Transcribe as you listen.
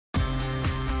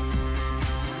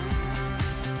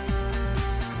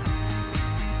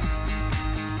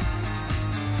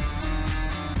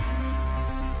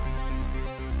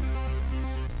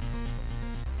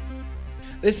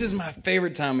This is my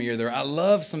favorite time of year there. I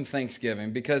love some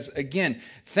Thanksgiving because, again,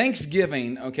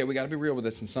 Thanksgiving, okay, we got to be real with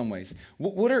this in some ways.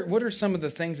 What are some of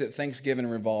the things that Thanksgiving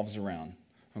revolves around?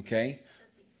 Okay?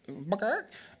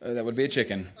 That would be a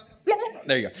chicken.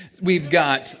 There you go. We've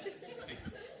got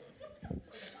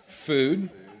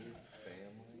food.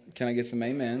 Can I get some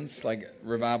amens? Like,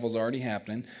 revival's already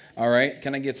happening. All right.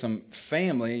 Can I get some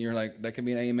family? You're like, that could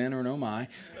be an amen or an oh my.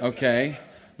 Okay.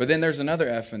 But then there's another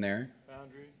F in there.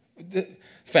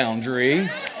 Foundry.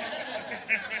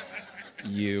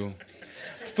 You.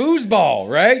 Foosball,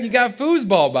 right? You got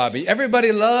foosball, Bobby.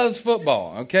 Everybody loves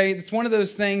football, okay? It's one of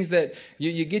those things that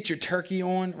you get your turkey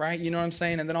on, right? You know what I'm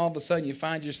saying? And then all of a sudden you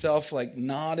find yourself like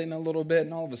nodding a little bit,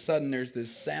 and all of a sudden there's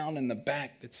this sound in the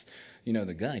back that's, you know,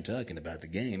 the guy talking about the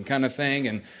game kind of thing.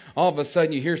 And all of a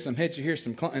sudden you hear some hits, you hear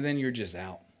some clunk, and then you're just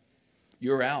out.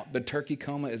 You're out. The turkey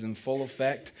coma is in full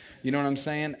effect. You know what I'm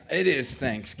saying? It is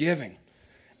Thanksgiving.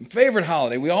 Favorite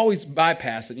holiday, we always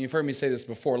bypass it. You've heard me say this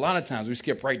before. A lot of times we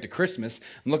skip right to Christmas.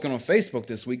 I'm looking on Facebook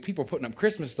this week. People are putting up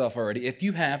Christmas stuff already. If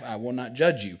you have, I will not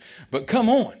judge you. But come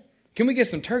on. Can we get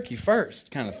some turkey first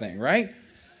kind of thing, right?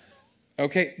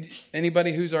 Okay.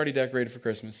 Anybody who's already decorated for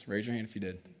Christmas? Raise your hand if you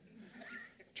did.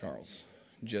 Charles.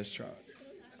 Just Charles.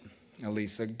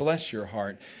 Elisa, bless your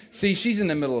heart. See, she's in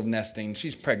the middle of nesting.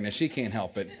 She's pregnant. She can't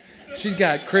help it. She's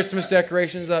got Christmas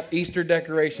decorations up, Easter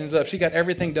decorations up. She got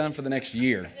everything done for the next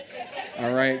year.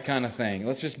 All right, kind of thing.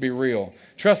 Let's just be real.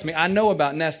 Trust me, I know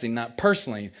about nesting, not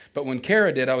personally, but when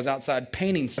Kara did, I was outside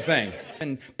painting something.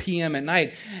 10 p.m. at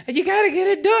night, and you got to get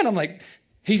it done. I'm like,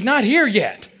 he's not here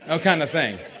yet, kind of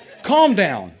thing. Calm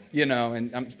down, you know,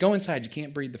 and go inside. You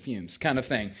can't breathe the fumes, kind of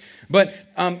thing. But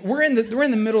we're in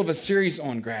the middle of a series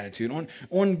on gratitude,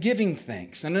 on giving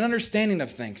thanks, and an understanding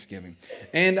of Thanksgiving.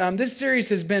 And this series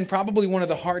has been probably one of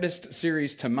the hardest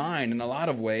series to mine in a lot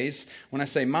of ways. When I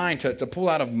say mine, to pull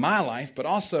out of my life, but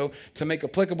also to make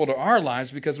applicable to our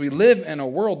lives, because we live in a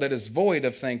world that is void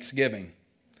of thanksgiving.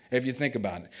 If you think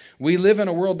about it, we live in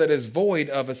a world that is void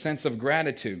of a sense of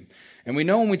gratitude. And we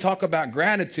know when we talk about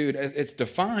gratitude, it's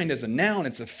defined as a noun,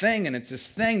 it's a thing, and it's this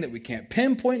thing that we can't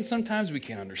pinpoint sometimes, we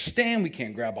can't understand, we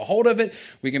can't grab a hold of it.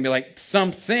 We can be like,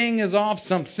 something is off,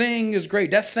 something is great.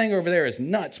 That thing over there is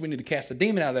nuts. We need to cast a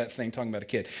demon out of that thing, talking about a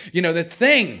kid. You know, the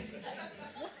thing.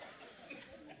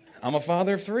 I'm a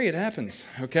father of 3, it happens,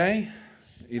 okay?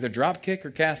 Either drop kick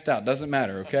or cast out, doesn't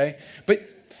matter, okay? But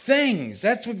things,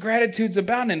 that's what gratitude's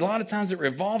about, and a lot of times it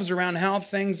revolves around how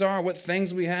things are, what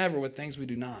things we have or what things we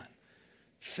do not.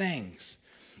 Things.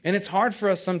 And it's hard for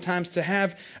us sometimes to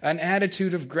have an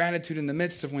attitude of gratitude in the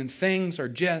midst of when things are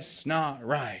just not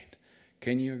right.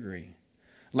 Can you agree?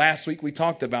 Last week we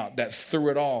talked about that through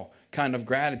it all kind of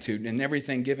gratitude and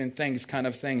everything given things kind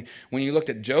of thing. When you looked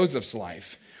at Joseph's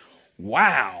life,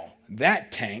 wow,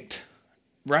 that tanked,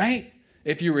 right?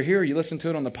 If you were here, you listened to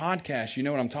it on the podcast, you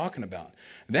know what I'm talking about.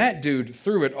 That dude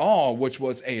through it all, which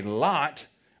was a lot,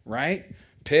 right?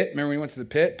 Pit, remember when we went to the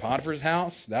pit, Potiphar's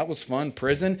house? That was fun.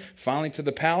 Prison, finally to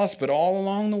the palace. But all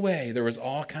along the way, there was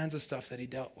all kinds of stuff that he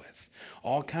dealt with.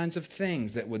 All kinds of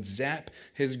things that would zap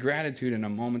his gratitude in a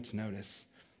moment's notice.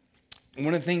 And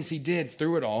one of the things he did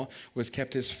through it all was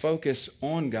kept his focus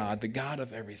on God, the God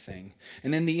of everything.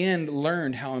 And in the end,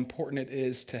 learned how important it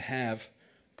is to have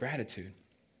gratitude.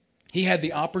 He had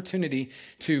the opportunity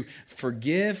to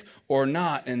forgive or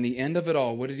not. And the end of it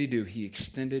all, what did he do? He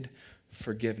extended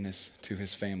forgiveness to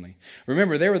his family.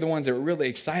 Remember, they were the ones that were really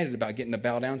excited about getting to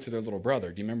bow down to their little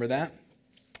brother. Do you remember that?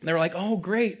 They were like, oh,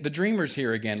 great, the dreamer's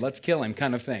here again. Let's kill him,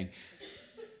 kind of thing.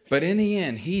 But in the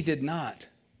end, he did not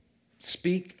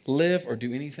speak, live, or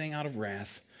do anything out of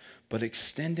wrath, but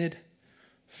extended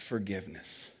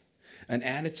forgiveness. An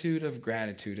attitude of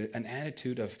gratitude, an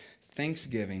attitude of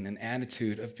thanksgiving, an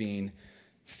attitude of being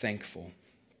thankful.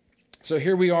 So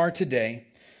here we are today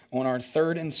on our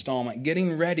third installment,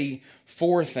 getting ready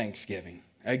for Thanksgiving.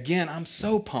 Again, I'm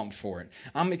so pumped for it.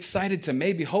 I'm excited to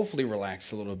maybe hopefully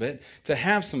relax a little bit, to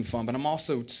have some fun, but I'm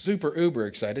also super uber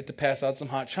excited to pass out some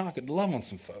hot chocolate to love on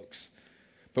some folks.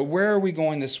 But where are we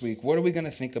going this week? What are we going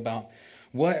to think about?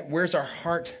 Where's our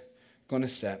heart going to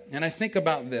set? And I think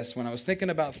about this when I was thinking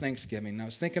about Thanksgiving. I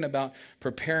was thinking about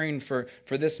preparing for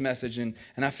this message, and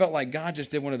I felt like God just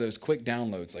did one of those quick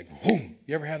downloads, like, boom.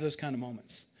 You ever have those kind of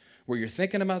moments? Where you're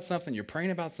thinking about something, you're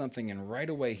praying about something, and right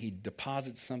away he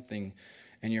deposits something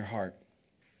in your heart.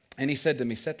 And he said to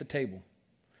me, set the table,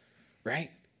 right?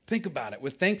 Think about it.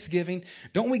 With Thanksgiving,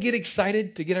 don't we get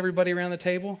excited to get everybody around the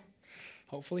table?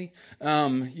 Hopefully.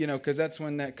 You know, because that's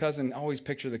when that cousin, always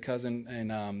picture the cousin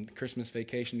in Christmas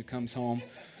Vacation who comes home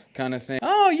kind of thing.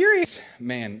 Oh, you're here.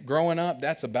 Man, growing up,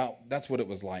 that's what it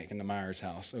was like in the Myers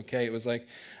house, okay? It was like,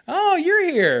 oh, you're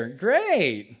here.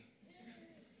 Great.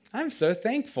 I'm so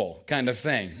thankful kind of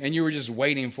thing. And you were just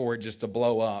waiting for it just to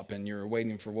blow up, and you were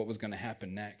waiting for what was going to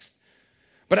happen next.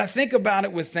 But I think about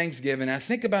it with Thanksgiving. I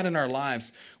think about it in our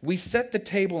lives. We set the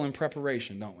table in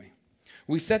preparation, don't we?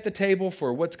 We set the table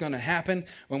for what's going to happen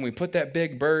when we put that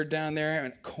big bird down there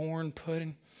and corn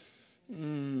pudding. I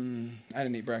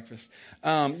didn't eat breakfast.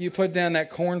 You put down that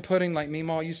corn pudding like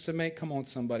Meemaw used to make. Come on,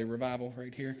 somebody, revival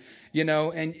right here. You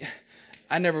know, and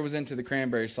I never was into the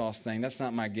cranberry sauce thing. That's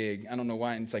not my gig. I don't know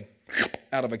why. It's like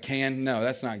out of a can. No,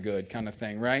 that's not good kind of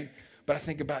thing, right? But I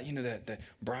think about, the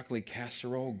broccoli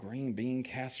casserole, green bean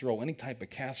casserole, any type of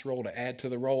casserole to add to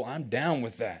the roll. I'm down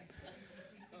with that.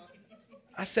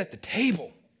 I set the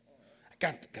table. I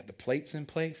got the plates in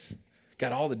place,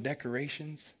 got all the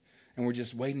decorations, and we're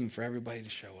just waiting for everybody to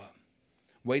show up.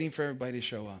 Waiting for everybody to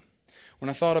show up. When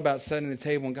I thought about setting the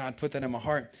table and God put that in my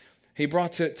heart, he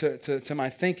brought to my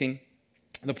thinking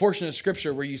the portion of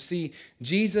Scripture where you see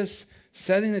Jesus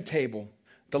setting the table,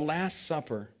 the Last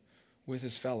Supper, with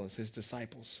his fellows, his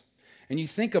disciples. And you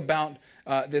think about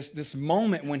this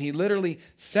moment when he literally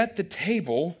set the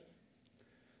table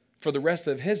for the rest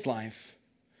of his life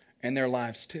and their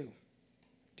lives too.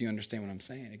 Do you understand what I'm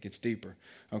saying? It gets deeper,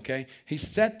 okay? He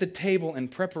set the table in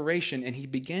preparation, and he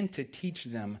began to teach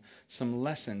them some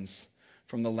lessons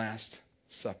from the Last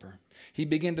Supper. He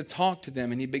began to talk to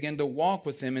them, and he began to walk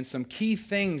with them in some key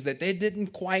things that they didn't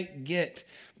quite get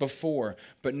before,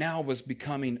 but now was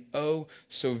becoming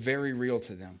so very real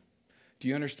to them. Do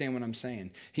you understand what I'm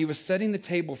saying? He was setting the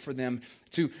table for them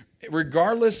to,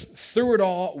 regardless, through it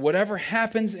all, whatever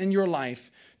happens in your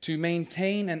life, to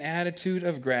maintain an attitude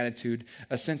of gratitude,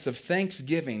 a sense of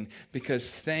thanksgiving, because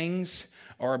things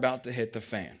are about to hit the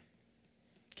fan.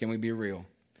 Can we be real?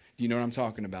 Do you know what I'm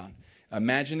talking about?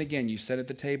 Imagine again, you sit at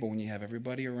the table when you have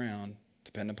everybody around,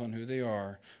 depending upon who they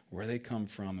are, where they come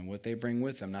from, and what they bring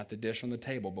with them, not the dish on the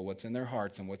table, but what's in their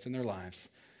hearts and what's in their lives.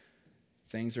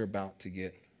 Things are about to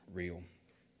get real.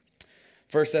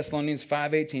 1 Thessalonians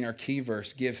 5:18, our key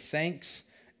verse, give thanks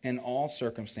in all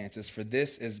circumstances, for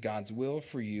this is God's will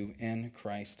for you in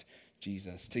Christ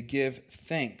Jesus. To give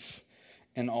thanks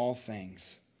in all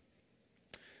things.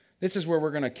 This is where we're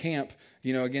going to camp,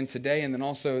 again today and then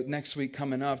also next week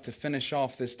coming up to finish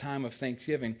off this time of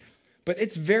Thanksgiving. But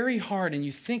it's very hard, and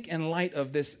you think in light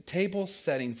of this table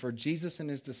setting for Jesus and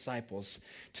his disciples,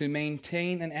 to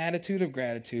maintain an attitude of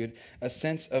gratitude, a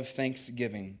sense of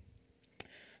thanksgiving.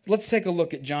 Let's take a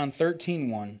look at John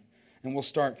 13:1, and we'll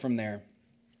start from there.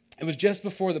 It was just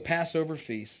before the Passover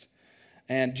feast,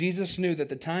 and Jesus knew that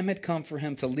the time had come for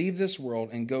him to leave this world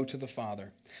and go to the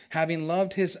Father. Having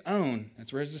loved his own,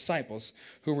 that's where his disciples,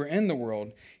 who were in the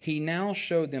world, he now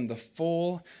showed them the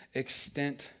full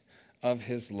extent of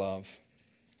his love.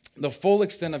 The full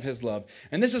extent of his love.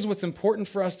 And this is what's important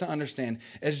for us to understand.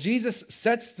 As Jesus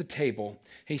sets the table,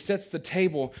 he sets the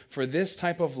table for this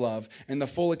type of love and the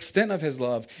full extent of his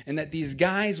love, and that these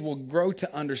guys will grow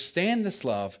to understand this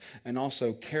love and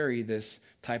also carry this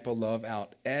type of love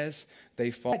out as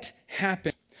they follow. What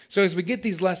happened? So as we get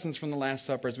these lessons from the Last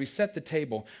Supper, as we set the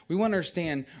table, we want to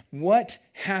understand what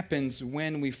happens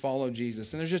when we follow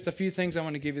Jesus. And there's just a few things I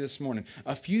want to give you this morning.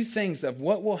 A few things of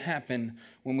what will happen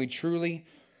when we truly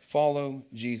follow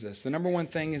Jesus. The number one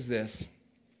thing is this.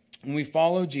 When we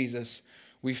follow Jesus,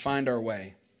 we find our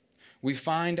way. We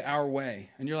find our way.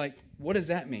 And you're like, what does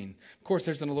that mean? Of course,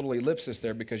 there's a little ellipsis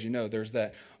there because there's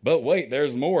that, but wait,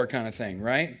 there's more kind of thing,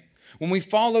 right? When we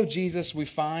follow Jesus, we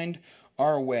find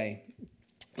our way.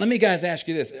 Let me guys ask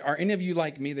you this. Are any of you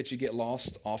like me that you get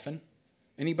lost often?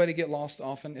 Anybody get lost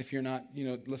often if you're not,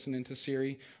 listening to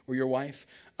Siri or your wife?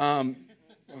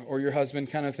 Or your husband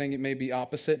kind of thing? It may be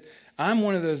opposite. I'm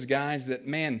one of those guys that,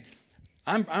 man,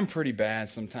 I'm pretty bad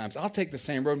sometimes. I'll take the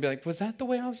same road and be like, was that the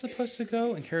way I was supposed to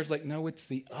go? And Kara's like, no, it's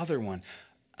the other one.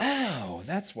 Oh,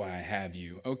 that's why I have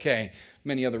you. Okay,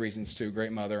 many other reasons too.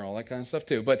 Great mother, all that kind of stuff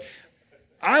too. But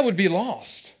I would be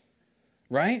lost,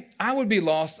 right? I would be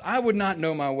lost. I would not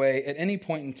know my way at any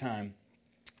point in time.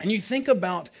 And you think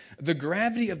about the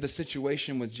gravity of the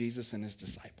situation with Jesus and his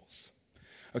disciples.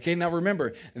 Okay, now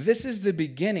remember, this is the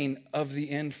beginning of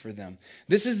the end for them.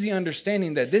 This is the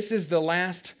understanding that this is the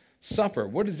Last Supper.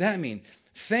 What does that mean?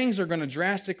 Things are going to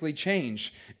drastically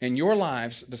change in your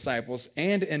lives, disciples,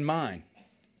 and in mine,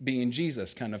 being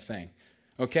Jesus kind of thing.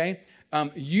 Okay?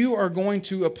 You are going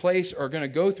to a place or going to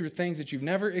go through things that you've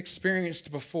never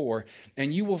experienced before,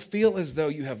 and you will feel as though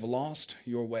you have lost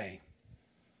your way.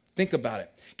 Think about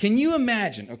it. Can you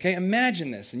imagine, okay, imagine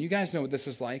this, and you guys know what this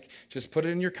is like. Just put it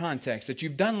in your context, that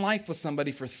you've done life with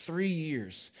somebody for 3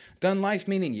 years. Done life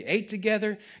meaning you ate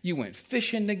together, you went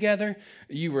fishing together,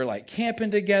 you were like camping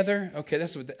together. Okay,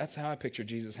 that's how I picture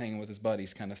Jesus hanging with his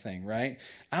buddies kind of thing, right?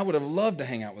 I would have loved to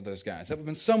hang out with those guys. That would have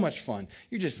been so much fun.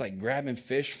 You're just like grabbing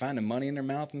fish, finding money in their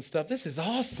mouth and stuff. This is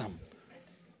awesome.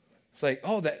 It's like,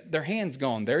 oh, their hand's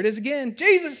gone. There it is again.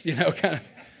 Jesus, kind of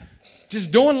just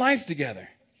doing life together.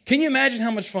 Can you imagine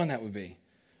how much fun that would be,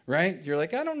 right? You're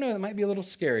like, I don't know, that might be a little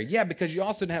scary. Yeah, because you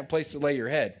also didn't have a place to lay your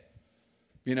head,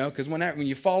 because when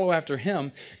you follow after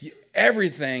him,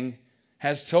 everything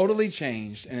has totally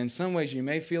changed. And in some ways, you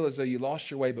may feel as though you lost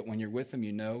your way, but when you're with him,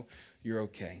 you know you're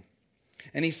okay.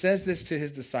 And he says this to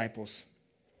his disciples.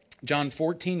 John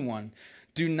 14:1,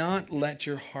 do not let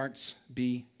your hearts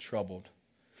be troubled.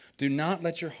 Do not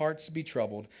let your hearts be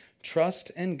troubled.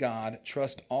 Trust in God.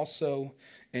 Trust also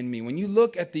in me. When you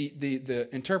look at the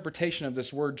interpretation of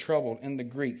this word troubled in the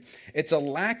Greek, it's a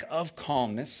lack of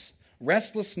calmness,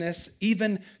 restlessness,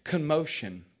 even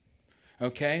commotion.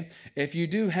 Okay? If you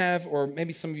do have, or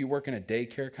maybe some of you work in a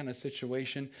daycare kind of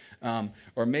situation,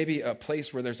 or maybe a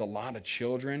place where there's a lot of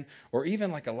children, or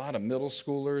even like a lot of middle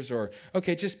schoolers, or,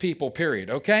 just people,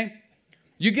 period, okay?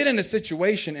 You get in a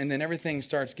situation and then everything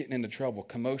starts getting into trouble.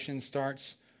 Commotion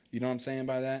starts. You know what I'm saying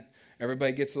by that?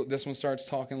 Everybody this one starts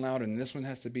talking louder and this one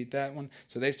has to beat that one.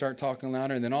 So they start talking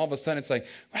louder and then all of a sudden it's like,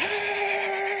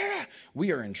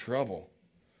 we are in trouble.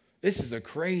 This is a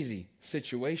crazy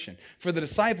situation. For the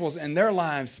disciples in their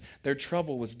lives, their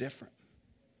trouble was different.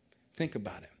 Think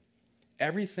about it.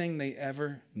 Everything they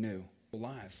ever knew,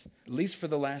 lives, at least for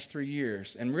the last 3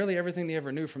 years, and really everything they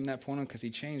ever knew from that point on, because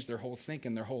he changed their whole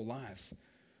thinking, their whole lives,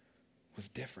 was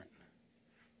different.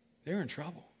 They were in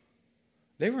trouble.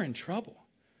 They were in trouble.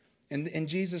 And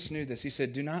Jesus knew this. He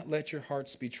said, do not let your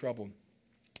hearts be troubled.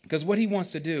 Because what he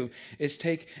wants to do is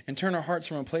take and turn our hearts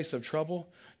from a place of trouble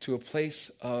to a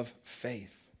place of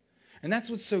faith. And that's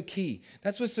what's so key.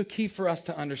 That's what's so key for us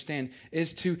to understand,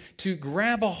 is to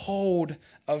grab a hold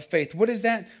of faith. What is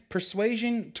that?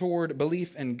 Persuasion toward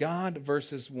belief in God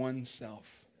versus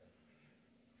oneself.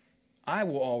 I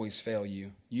will always fail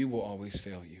you. You will always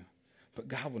fail you. But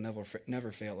God will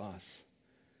never fail us.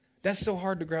 That's so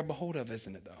hard to grab a hold of,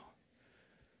 isn't it, though?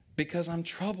 Because I'm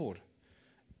troubled.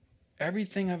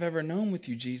 Everything I've ever known with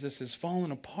you, Jesus, has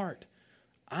fallen apart.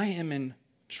 I am in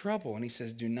trouble. And he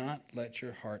says, do not let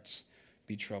your hearts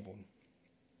be troubled.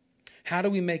 How do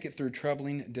we make it through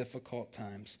troubling, difficult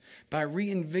times? By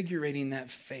reinvigorating that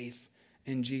faith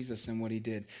in Jesus and what he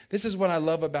did. This is what I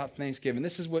love about Thanksgiving.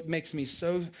 This is what makes me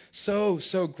so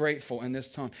grateful in this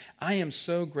time. I am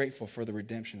so grateful for the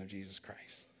redemption of Jesus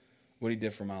Christ, what he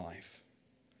did for my life.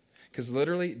 Because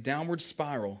literally, downward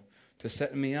spiral to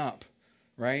set me up,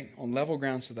 right, on level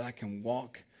ground so that I can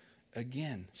walk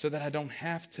again, so that I don't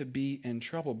have to be in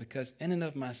trouble, because in and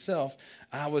of myself,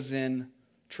 I was in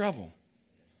trouble,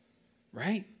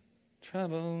 right?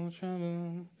 Trouble.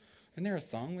 Isn't there a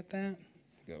song with that?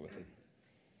 Go with it.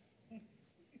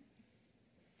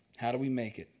 How do we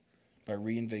make it? By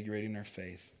reinvigorating our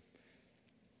faith.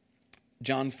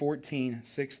 John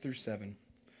 14:6-7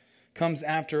 comes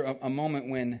after a moment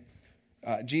when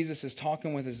Jesus is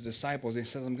talking with his disciples. He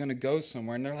says, I'm going to go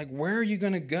somewhere. And they're like, where are you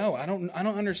going to go? I don't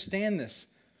understand this.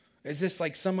 Is this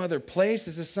like some other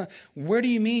place? Where do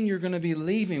you mean you're going to be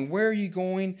leaving? Where are you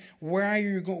going? Where are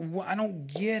you going? I don't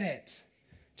get it.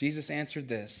 Jesus answered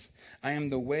this, I am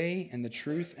the way and the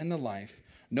truth and the life.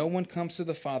 No one comes to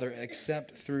the Father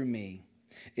except through me.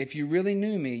 If you really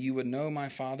knew me, you would know my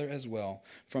Father as well.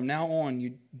 From now on,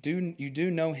 you do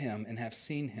know him and have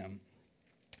seen him.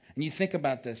 And you think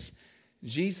about this.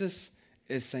 Jesus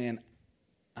is saying,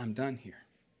 I'm done here.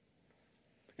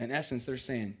 In essence, they're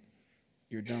saying,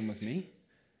 you're done with me?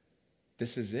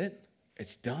 This is it?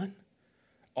 It's done?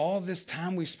 All this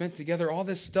time we spent together, all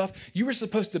this stuff, you were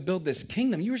supposed to build this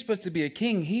kingdom. You were supposed to be a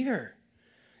king here.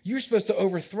 You were supposed to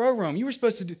overthrow Rome. You were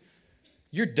supposed to do...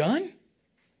 You're done?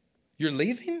 You're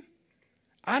leaving?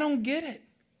 I don't get it.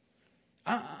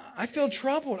 I feel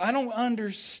troubled. I don't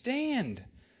understand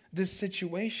this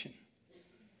situation.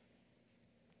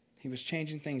 He was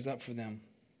changing things up for them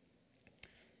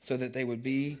so that they would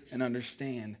be and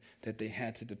understand that they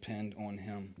had to depend on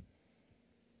him.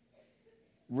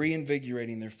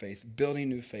 Reinvigorating their faith, building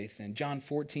new faith in. John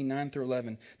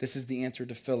 14:9-11, this is the answer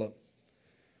to Philip.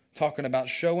 Talking about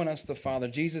showing us the Father.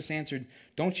 Jesus answered,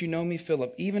 don't you know me,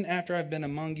 Philip, even after I've been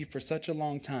among you for such a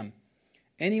long time?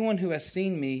 Anyone who has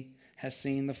seen me has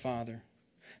seen the Father.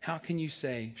 How can you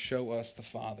say, show us the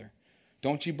Father?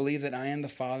 Don't you believe that I am the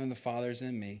Father and the Father is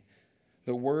in me?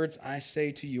 The words I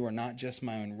say to you are not just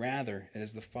my own. Rather, it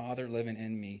is the Father living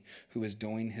in me who is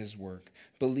doing his work.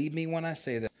 Believe me when I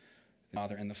say that the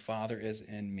Father and the Father is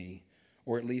in me.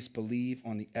 Or at least believe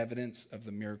on the evidence of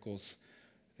the miracles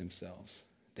themselves.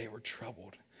 They were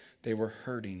troubled. They were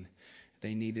hurting.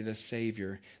 They needed a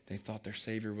Savior. They thought their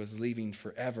Savior was leaving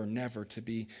forever, never to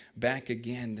be back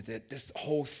again. That this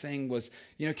whole thing was,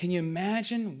 can you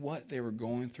imagine what they were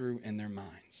going through in their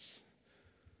minds?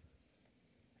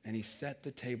 And he set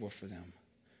the table for them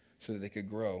so that they could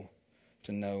grow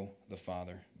to know the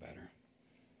Father better.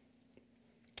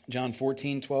 John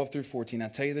 14:12 through 14. I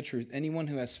tell you the truth, anyone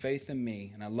who has faith in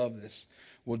me, and I love this,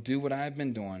 will do what I have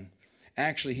been doing.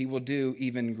 Actually, he will do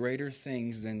even greater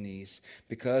things than these,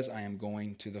 because I am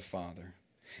going to the Father.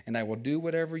 And I will do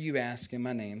whatever you ask in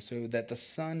my name, so that the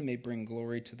Son may bring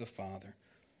glory to the Father.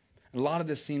 A lot of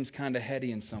this seems kind of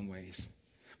heady in some ways,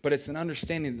 but it's an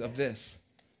understanding of this.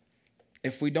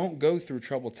 If we don't go through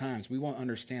troubled times, we won't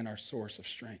understand our source of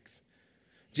strength.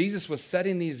 Jesus was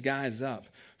setting these guys up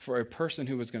for a person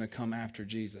who was going to come after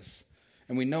Jesus.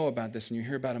 And we know about this, and you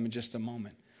hear about him in just a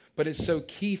moment. But it's so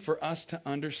key for us to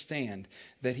understand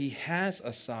that he has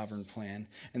a sovereign plan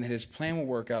and that his plan will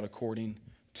work out according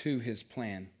to his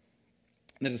plan.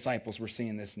 The disciples were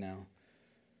seeing this now,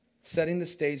 setting the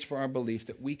stage for our belief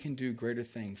that we can do greater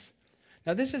things.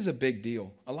 Now, this is a big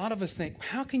deal. A lot of us think,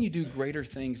 how can you do greater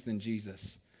things than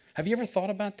Jesus? Have you ever thought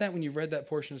about that when you read that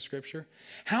portion of Scripture?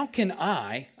 How can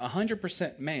I,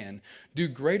 100% man, do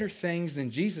greater things than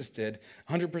Jesus did,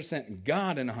 100%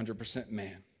 God and 100%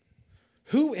 man?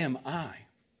 Who am I?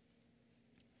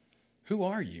 Who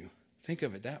are you? Think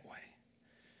of it that way.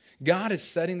 God is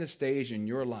setting the stage in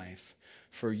your life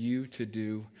for you to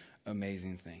do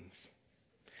amazing things.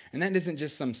 And that isn't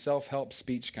just some self-help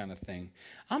speech kind of thing.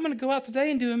 I'm going to go out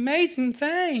today and do amazing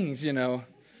things,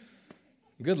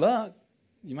 Good luck.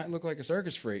 You might look like a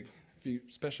circus freak if you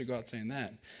especially go out saying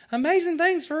that. Amazing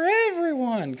things for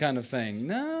everyone kind of thing.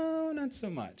 No, not so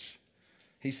much.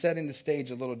 He's setting the stage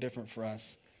a little different for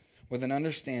us with an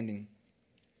understanding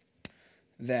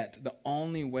that the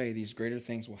only way these greater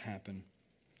things will happen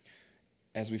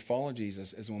as we follow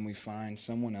Jesus is when we find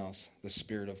someone else, the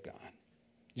Spirit of God.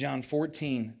 John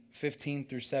 14:15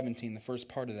 through 17, the first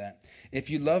part of that. If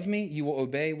you love me, you will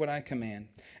obey what I command.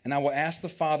 And I will ask the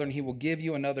Father, and he will give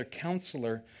you another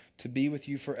counselor to be with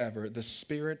you forever, the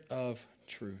Spirit of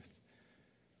truth.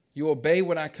 You obey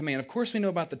what I command. Of course, we know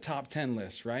about the top 10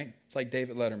 list, right? It's like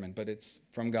David Letterman, but it's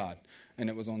from God, and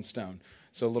it was on stone.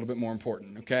 So a little bit more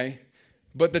important, okay?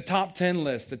 But the top 10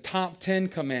 list, the top 10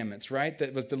 commandments, right,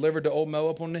 that was delivered to old Mo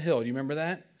up on the hill. Do you remember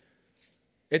that?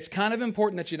 It's kind of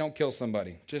important that you don't kill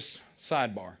somebody. Just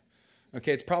sidebar.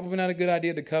 Okay, it's probably not a good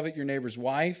idea to covet your neighbor's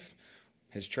wife,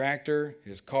 his tractor,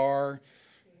 his car,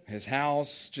 his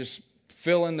house. Just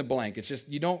fill in the blank. It's just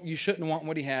you shouldn't want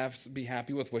what he has. Be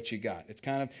happy with what you got. It's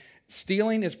kind of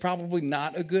stealing is probably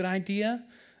not a good idea.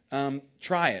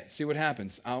 Try it. See what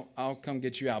happens. I'll come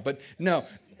get you out. But no,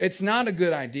 it's not a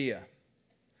good idea.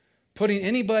 Putting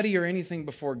anybody or anything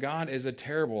before God is a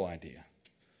terrible idea.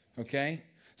 Okay?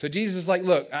 So Jesus is like,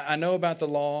 look, I know about the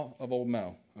law of old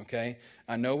Mo, okay?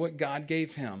 I know what God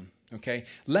gave him, okay?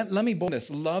 Let me bold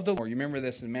this. Love the Lord. You remember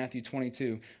this in Matthew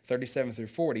 22:37 through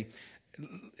 40.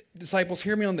 Disciples,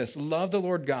 hear me on this. Love the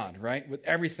Lord God, right? With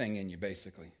everything in you,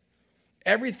 basically.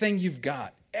 Everything you've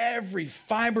got. Every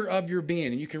fiber of your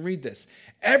being. And you can read this.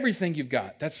 Everything you've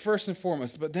got. That's first and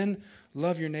foremost. But then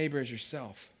love your neighbor as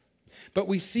yourself. But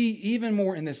we see even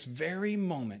more in this very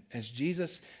moment as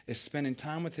Jesus is spending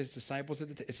time with his disciples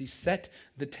as he set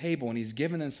the table and he's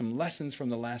given them some lessons from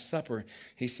the Last Supper.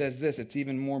 He says this, it's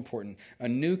even more important. A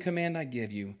new command I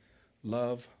give you,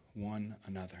 love one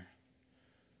another.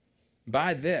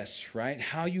 By this, right,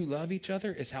 how you love each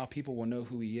other is how people will know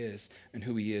who he is and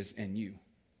who he is in you.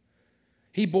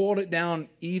 He boiled it down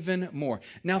even more.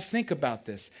 Now think about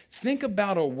this. Think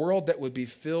about a world that would be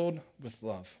filled with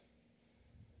love.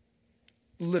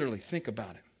 Literally, think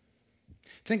about it.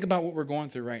 Think about what we're going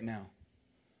through right now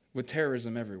with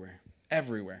terrorism everywhere.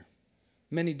 Everywhere.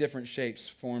 Many different shapes,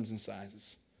 forms, and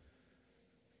sizes.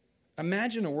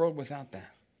 Imagine a world without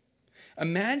that.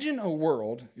 Imagine a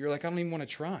world, you're like, I don't even want to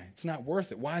try. It's not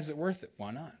worth it. Why is it worth it? Why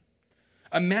not?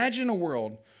 Imagine a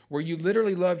world where you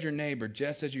literally loved your neighbor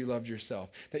just as you loved yourself.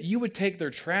 That you would take their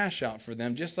trash out for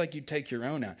them just like you'd take your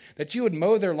own out. That you would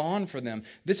mow their lawn for them.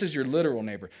 This is your literal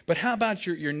neighbor. But how about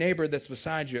your neighbor that's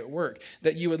beside you at work?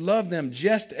 That you would love them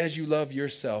just as you love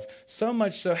yourself. So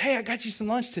much so, hey, I got you some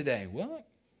lunch today. What?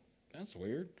 That's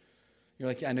weird. You're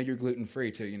like, yeah, I know you're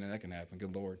gluten-free too. You know, that can happen.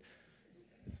 Good Lord.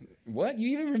 What?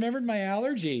 You even remembered my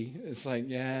allergy? It's like,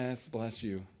 yes, bless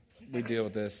you. We deal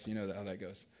with this. You know how that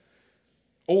goes.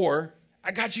 Or,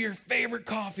 I got you your favorite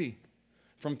coffee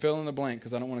from fill in the blank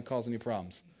because I don't want to cause any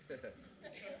problems.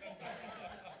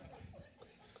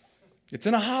 It's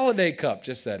in a holiday cup.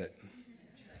 Just said it.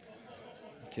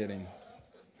 I'm kidding.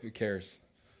 Who cares?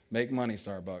 Make money,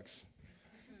 Starbucks.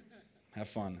 Have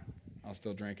fun. I'll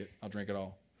still drink it. I'll drink it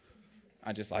all.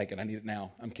 I just like it. I need it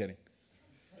now. I'm kidding.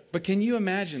 But can you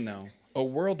imagine, though, a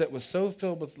world that was so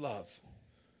filled with love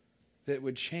that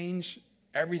would change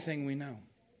everything we know?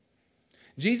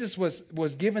 Jesus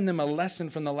was giving them a lesson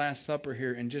from the Last Supper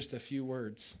here in just a few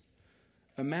words.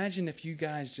 Imagine if you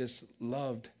guys just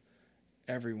loved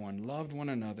everyone, loved one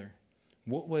another.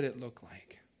 What would it look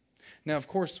like? Now, of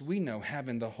course, we know,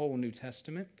 having the whole New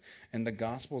Testament and the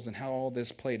Gospels and how all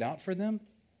this played out for them,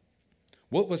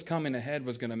 what was coming ahead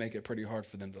was going to make it pretty hard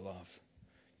for them to love.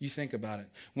 You think about it.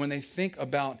 When they think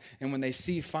about and when they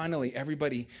see finally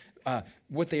everybody,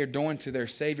 what they are doing to their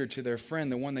Savior, to their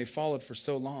friend, the one they followed for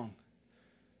so long.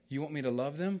 You want me to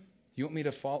love them? You want me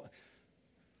to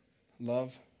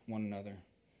love one another?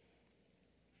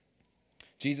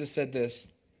 Jesus said this,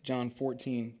 John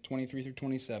 14, 23 through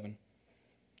 27.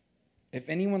 If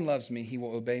anyone loves me, he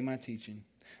will obey my teaching.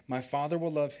 My Father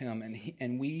will love him,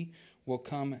 and we will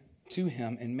come to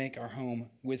him and make our home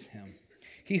with him.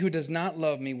 He who does not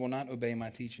love me will not obey my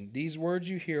teaching. These words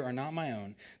you hear are not my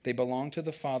own. They belong to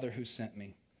the Father who sent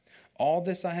me. All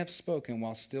this I have spoken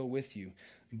while still with you.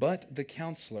 But the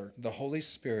Counselor, the Holy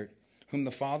Spirit, whom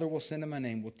the Father will send in my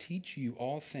name, will teach you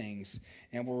all things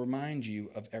and will remind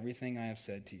you of everything I have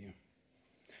said to you.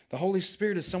 The Holy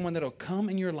Spirit is someone that will come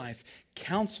in your life,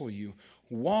 counsel you,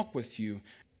 walk with you,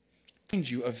 remind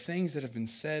you of things that have been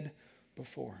said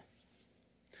before.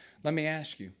 Let me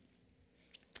ask you,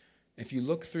 if you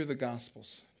look through the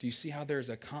Gospels, do you see how there's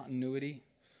a continuity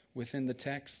within the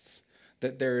texts?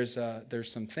 That there's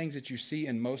some things that you see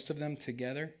in most of them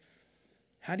together?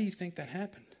 How do you think that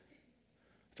happened?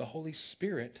 The Holy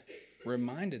Spirit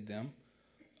reminded them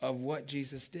of what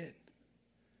Jesus did.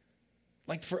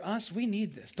 Like for us, we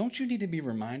need this. Don't you need to be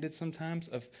reminded sometimes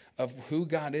of who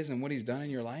God is and what he's done in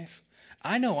your life?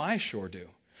 I know I sure do.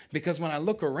 Because when I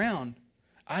look around,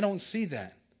 I don't see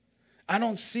that. I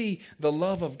don't see the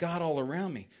love of God all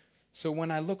around me. So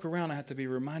when I look around, I have to be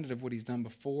reminded of what he's done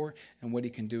before and what he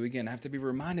can do again. I have to be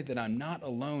reminded that I'm not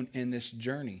alone in this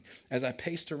journey. As I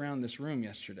paced around this room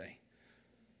yesterday,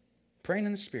 praying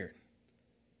in the Spirit,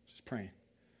 just praying,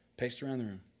 paced around the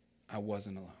room, I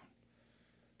wasn't alone.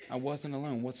 I wasn't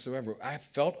alone whatsoever. I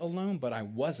felt alone, but I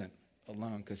wasn't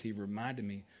alone because he reminded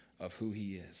me of who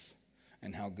he is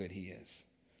and how good he is.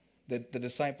 The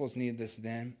disciples needed this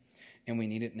then, and we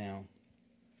need it now.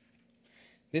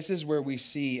 This is where we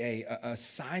see a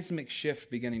seismic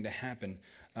shift beginning to happen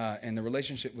in the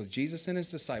relationship with Jesus and his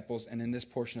disciples and in this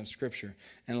portion of Scripture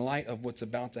in light of what's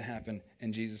about to happen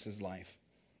in Jesus' life,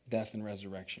 death and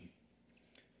resurrection.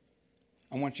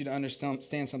 I want you to understand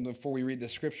something before we read the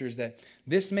Scriptures, that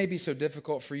this may be so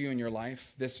difficult for you in your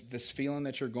life, this feeling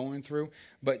that you're going through,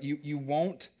 but you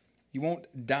won't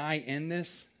die in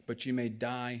this, but you may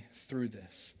die through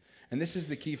this. And this is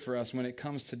the key for us when it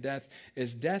comes to death,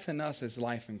 is death in us is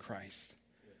life in Christ.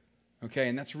 Okay,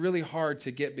 and that's really hard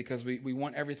to get because we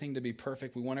want everything to be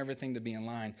perfect. We want everything to be in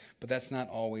line, but that's not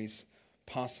always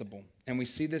possible. And we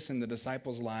see this in the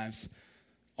disciples' lives,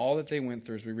 all that they went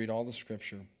through as we read all the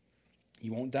Scripture.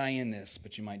 You won't die in this,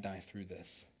 but you might die through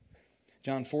this.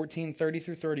 John 14, 30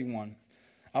 through 31.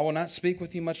 I will not speak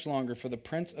with you much longer, for the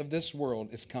prince of this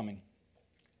world is coming.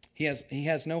 He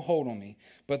has no hold on me,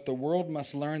 but the world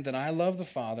must learn that I love the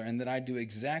Father and that I do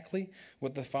exactly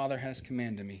what the Father has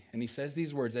commanded me. And he says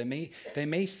these words. They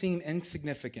may seem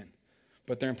insignificant,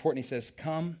 but they're important. He says,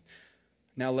 come,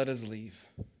 now let us leave.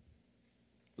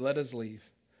 Let us leave.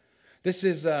 This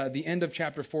is the end of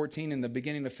chapter 14, and the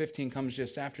beginning of 15 comes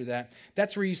just after that.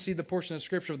 That's where you see the portion of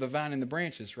Scripture of the vine and the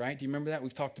branches, right? Do you remember that?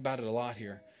 We've talked about it a lot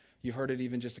here. You heard it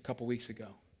even just a couple weeks ago.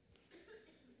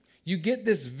 You get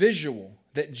this visual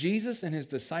that Jesus and his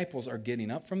disciples are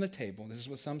getting up from the table. This is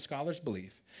what some scholars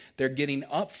believe. They're getting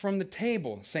up from the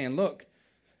table saying, look,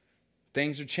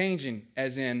 things are changing,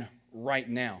 as in right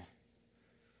now.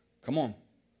 Come on,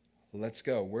 let's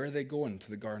go. Where are they going?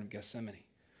 To the Garden of Gethsemane,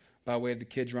 by way of the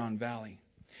Kidron Valley.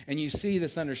 And you see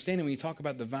this understanding when you talk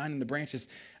about the vine and the branches.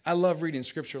 I love reading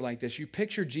Scripture like this. You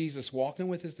picture Jesus walking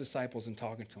with his disciples and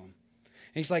talking to them. And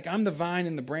he's like, I'm the vine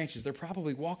and the branches. They're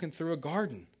probably walking through a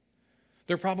garden.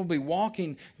 They're probably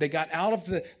walking. They got out of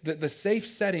the safe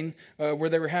setting where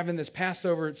they were having this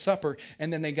Passover supper,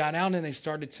 and then they got out and they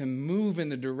started to move in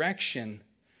the direction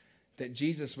that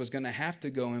Jesus was going to have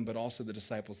to go in, but also the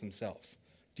disciples themselves.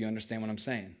 Do you understand what I'm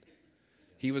saying?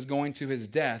 He was going to his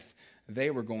death. They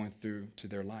were going through to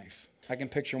their life. I can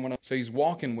picture one of, so he's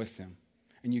walking with them.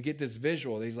 And you get this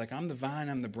visual. He's like, I'm the vine,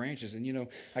 I'm the branches. And,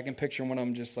 I can picture one of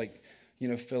them just like,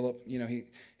 Philip,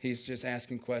 he's just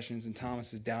asking questions, and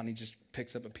Thomas is doubting. He just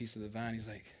picks up a piece of the vine. He's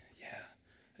like, yeah,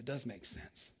 that does make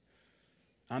sense.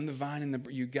 I'm the vine, and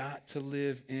you got to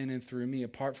live in and through me.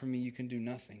 Apart from me, you can do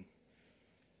nothing.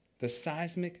 The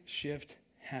seismic shift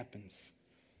happens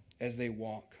as they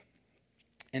walk.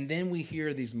 And then we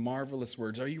hear these marvelous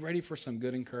words. Are you ready for some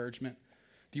good encouragement?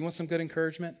 Do you want some good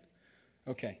encouragement?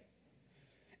 Okay.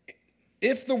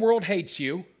 If the world hates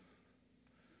you,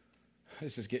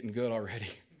 this is getting good already.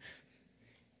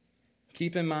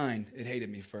 Keep in mind, it hated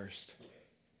me first.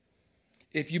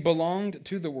 If you belonged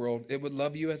to the world, it would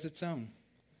love you as its own.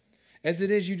 As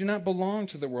it is, you do not belong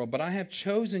to the world, but I have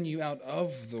chosen you out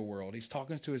of the world. He's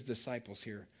talking to his disciples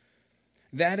here.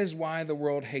 That is why the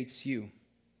world hates you.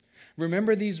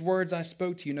 Remember these words I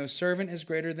spoke to you. No servant is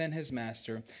greater than his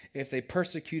master. If they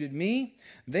persecuted me,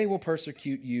 they will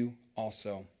persecute you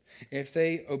also. If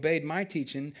they obeyed my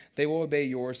teaching, they will obey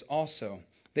yours also.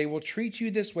 They will treat you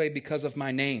this way because of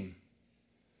my name,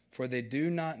 for they do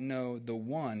not know the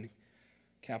one,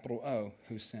 capital O,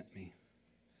 who sent me.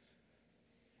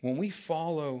 When we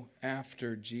follow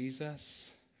after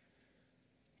Jesus,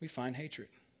 we find hatred.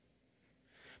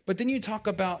 But then you talk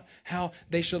about how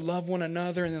they should love one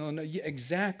another, and they'll know, yeah,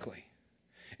 exactly.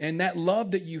 And that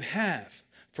love that you have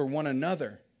for one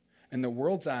another, in the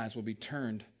world's eyes, will be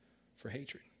turned for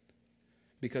hatred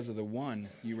because of the one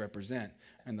you represent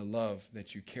and the love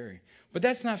that you carry. But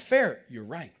that's not fair. You're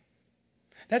right.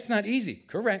 That's not easy.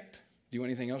 Correct. Do you want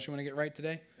anything else you want to get right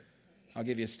today? I'll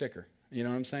give you a sticker. You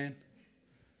know what I'm saying?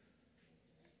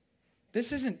 That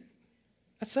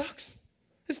sucks.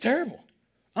 It's terrible.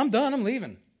 I'm done. I'm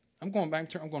leaving. I'm going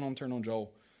back. I'm going home, turn on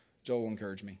Joel. Joel will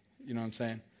encourage me. You know what I'm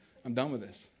saying? I'm done with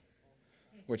this.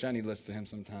 Which I need to listen to him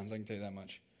sometimes. I can tell you that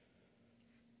much.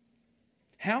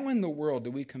 How in the world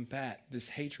do we combat this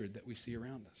hatred that we see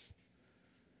around us?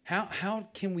 How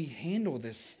can we handle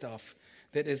this stuff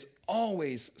that is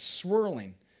always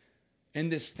swirling in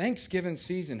this Thanksgiving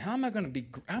season? How am I going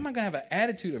to have an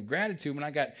attitude of gratitude when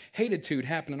I got hatitude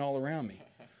happening all around me?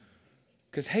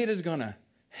 Because hate is going to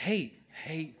hate.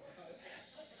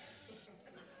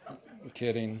 I'm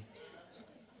kidding.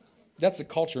 That's a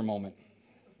culture moment.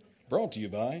 Brought to you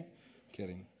by.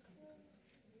 Kidding.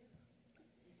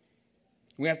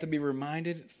 We have to be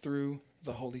reminded through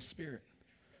the Holy Spirit.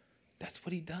 That's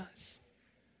what he does.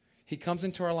 He comes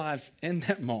into our lives in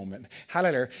that moment.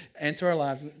 Hallelujah. Into our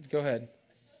lives. Go ahead.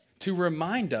 To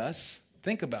remind us,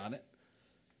 think about it,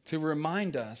 to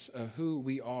remind us of who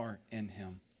we are in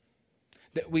him.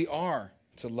 That we are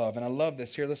to love. And I love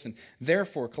this. Here, listen.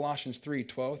 Therefore, Colossians 3,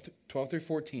 12 through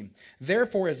 14.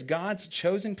 Therefore, as God's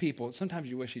chosen people, sometimes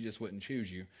you wish he just wouldn't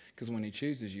choose you. Because when he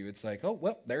chooses you, it's like, oh,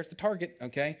 well, there's the target,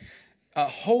 okay?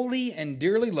 Holy and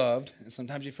dearly loved, and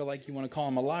sometimes you feel like you want to call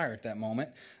him a liar at that moment.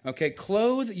 Okay,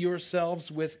 clothe yourselves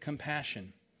with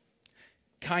compassion,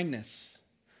 kindness,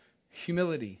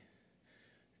 humility,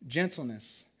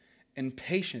 gentleness, and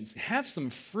patience. Have some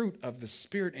fruit of the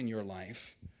Spirit in your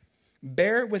life.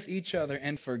 Bear with each other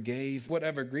and forgive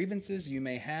whatever grievances you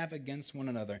may have against one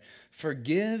another.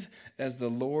 Forgive as the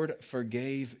Lord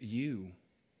forgave you.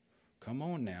 Come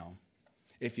on now.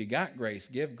 If you got grace,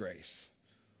 give grace.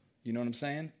 You know what I'm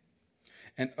saying?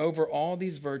 And over all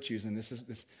these virtues, and this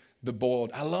is the boiled,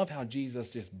 I love how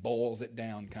Jesus just boils it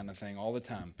down kind of thing all the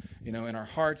time, in our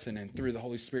hearts and through the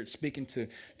Holy Spirit speaking to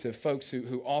folks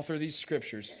who author these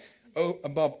scriptures. Oh,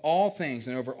 above all things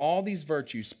and over all these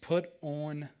virtues, put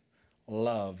on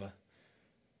love,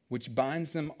 which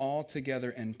binds them all together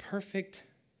in perfect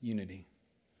unity.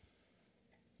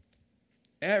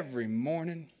 Every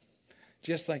morning,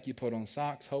 just like you put on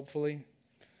socks, hopefully,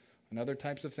 and other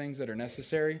types of things that are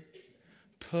necessary,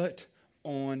 put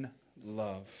on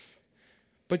love.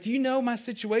 But do you know my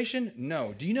situation?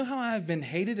 No. Do you know how I've been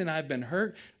hated and I've been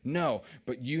hurt? No.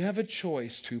 But you have a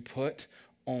choice to put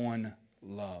on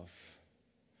love.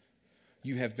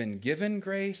 You have been given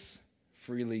grace,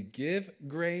 freely give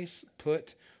grace,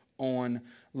 put on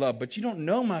love. But you don't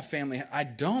know my family. I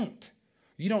don't.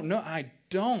 You don't know. I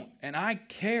don't. And I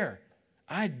care.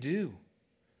 I do.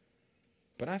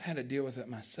 But I've had to deal with it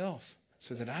myself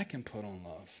so that I can put on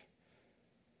love.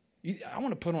 I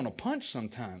want to put on a punch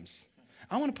sometimes.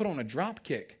 I want to put on a drop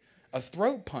kick, a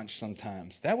throat punch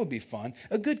sometimes. That would be fun.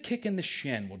 A good kick in the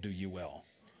shin will do you well.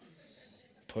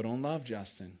 Put on love,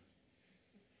 Justin.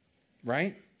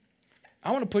 Right?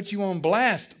 I want to put you on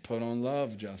blast. Put on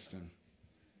love, Justin.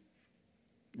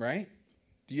 Right?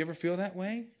 Do you ever feel that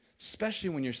way? Especially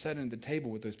when you're sitting at the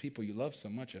table with those people you love so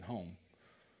much at home.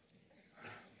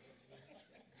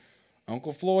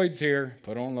 Uncle Floyd's here.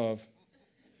 Put on love.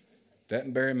 That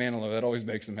and Barry Manilow, that always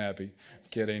makes them happy.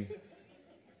 Kidding.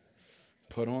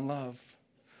 Put on love.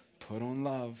 Put on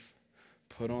love.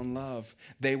 Put on love.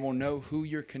 They will know who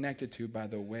you're connected to by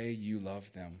the way you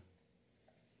love them.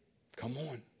 Come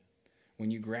on.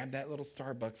 When you grab that little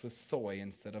Starbucks with soy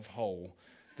instead of whole,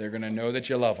 they're going to know that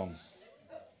you love them.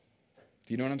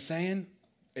 Do you know what I'm saying?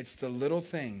 It's the little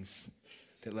things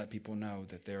that let people know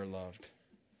that they're loved.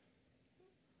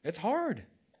 It's hard.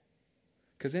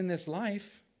 Because in this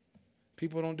life,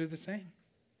 people don't do the same.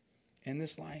 In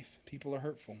this life, people are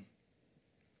hurtful.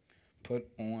 Put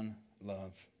on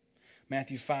love.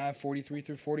 Matthew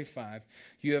 5:43-45.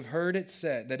 You have heard it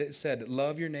said,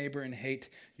 love your neighbor and hate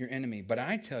your enemy. But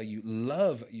I tell you,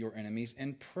 love your enemies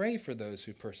and pray for those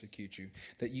who persecute you,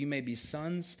 that you may be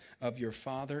sons of your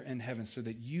Father in heaven, so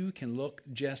that you can look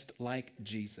just like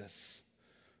Jesus.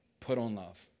 Put on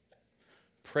love.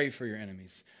 Pray for your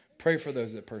enemies. Pray for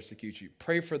those that persecute you.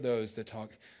 Pray for those that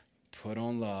talk. Put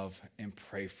on love and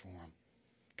pray for them.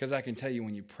 Because I can tell you,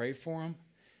 when you pray for them,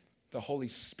 the Holy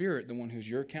Spirit, the one who's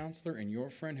your counselor and your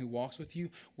friend who walks with you,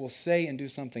 will say and do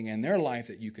something in their life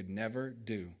that you could never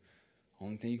do.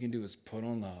 Only thing you can do is put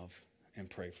on love and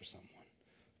pray for someone.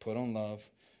 Put on love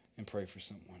and pray for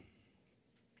someone.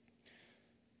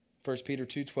 1 Peter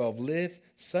 2:12, live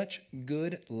such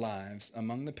good lives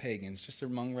among the pagans, just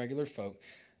among regular folk,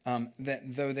 that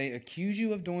though they accuse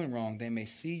you of doing wrong, they may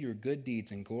see your good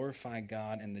deeds and glorify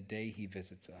God in the day he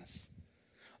visits us.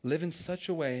 Live in such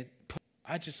a way,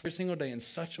 every single day in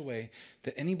such a way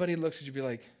that anybody looks at you and be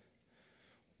like,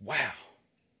 wow,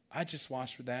 I just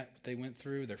watched what they went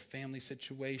through, their family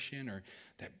situation or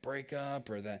that breakup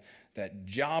or that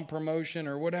job promotion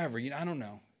or whatever. I don't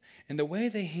know. And the way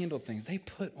they handle things, they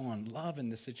put on love in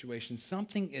this situation.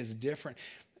 Something is different.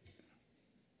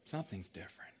 Something's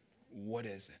different. What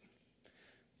is it?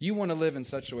 You want to live in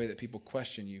such a way that people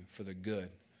question you for the good,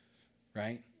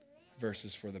 right?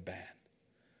 Versus for the bad.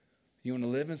 You want to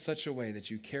live in such a way that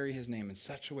you carry his name in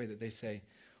such a way that they say,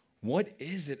 what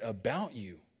is it about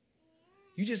you?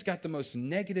 You just got the most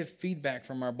negative feedback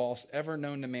from our boss ever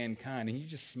known to mankind, and you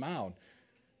just smiled.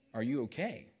 Are you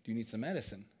okay? Do you need some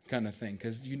medicine? Kind of thing,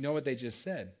 because you know what they just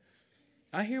said.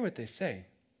 I hear what they say,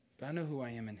 but I know who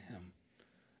I am in him.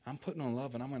 I'm putting on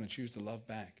love, and I'm going to choose to love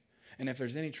back. And if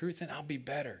there's any truth in it, I'll be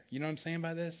better. You know what I'm saying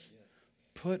by this? Yeah.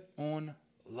 Put on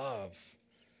love.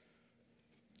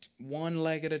 One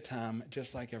leg at a time,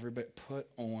 just like everybody. Put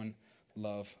on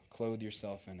love. Clothe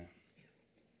yourself in it.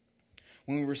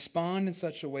 When we respond in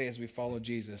such a way as we follow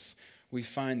Jesus, we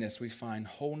find this. We find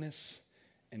wholeness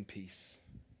and peace.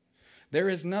 There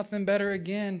is nothing better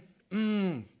again.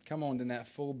 Come on, than that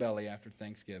full belly after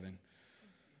Thanksgiving.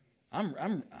 I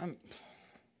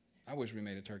wish we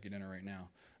made a turkey dinner right now.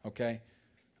 Okay,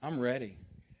 I'm ready.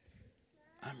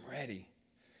 I'm ready.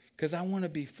 Because I want to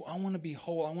be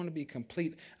whole. I want to be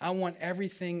complete. I want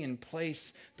everything in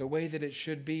place the way that it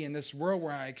should be in this world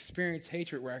where I experience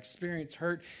hatred, where I experience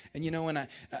hurt. And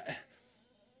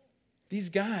these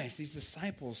guys, these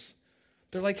disciples,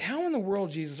 they're like, how in the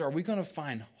world, Jesus, are we going to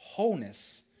find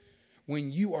wholeness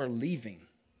when you are leaving?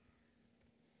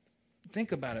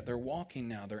 Think about it. They're walking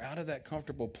now. They're out of that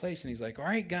comfortable place. And he's like, all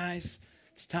right, guys,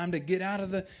 it's time to get out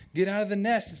of the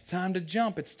nest. It's time to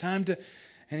jump. It's time to...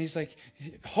 And he's like,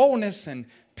 wholeness and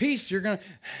peace, they're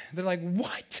like,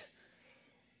 what?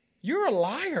 You're a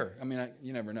liar. I mean,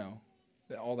 you never know.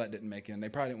 All that didn't make it. And they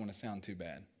probably didn't want to sound too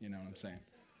bad. You know what I'm saying?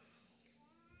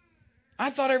 I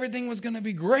thought everything was going to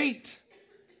be great.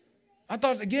 I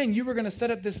thought, again, you were going to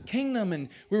set up this kingdom and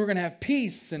we were going to have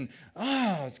peace and,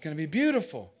 it's going to be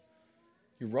beautiful.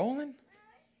 You rolling?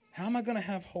 How am I going to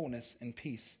have wholeness and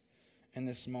peace in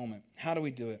this moment? How do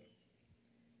we do it?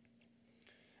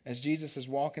 As Jesus is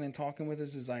walking and talking with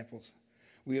his disciples,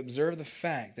 we observe the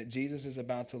fact that Jesus is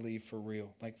about to leave for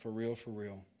real, like for real, for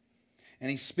real. And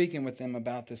he's speaking with them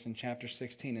about this in chapter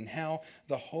 16 and how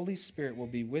the Holy Spirit will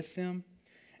be with them,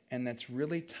 and that's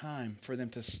really time for them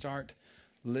to start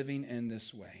living in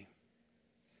this way.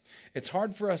 It's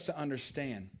hard for us to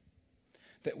understand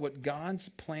that what God's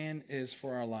plan is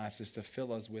for our lives is to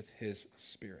fill us with his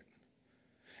Spirit.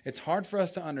 It's hard for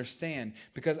us to understand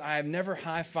because I have never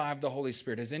high-fived the Holy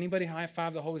Spirit. Has anybody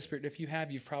high-fived the Holy Spirit? If you have,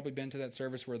 you've probably been to that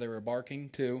service where they were barking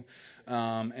too,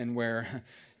 and where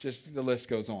just the list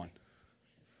goes on.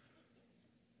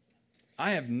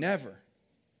 I have never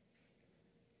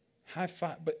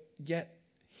high-fived, but yet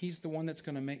he's the one that's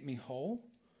going to make me whole?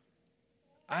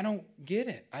 I don't get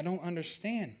it. I don't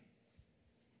understand.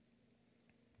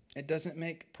 It doesn't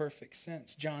make perfect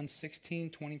sense. John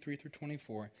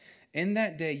 16:23-24. In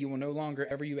that day you will no longer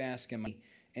ever you ask him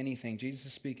anything. Jesus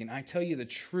is speaking. I tell you the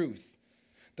truth.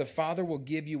 The Father will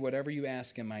give you whatever you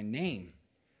ask in my name.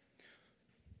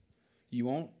 You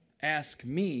won't ask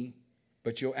me,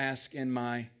 but you'll ask in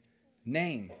my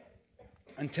name.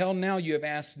 Until now you have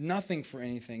asked nothing for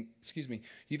anything.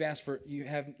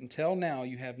 Until now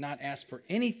you have not asked for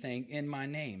anything in my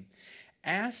name.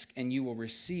 Ask and you will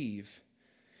receive,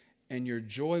 and your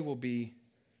joy will be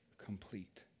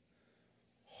complete.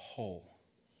 Whole.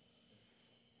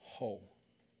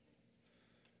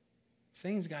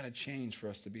 Things got to change for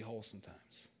us to be whole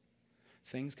sometimes.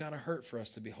 Things got to hurt for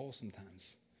us to be whole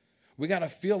sometimes. We got to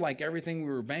feel like everything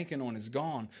we were banking on is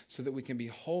gone so that we can be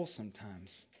whole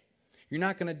sometimes. You're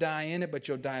not going to die in it, but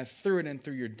you'll die through it, and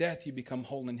through your death you become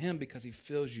whole in him because he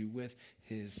fills you with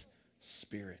his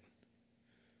Spirit.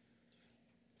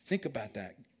 Think about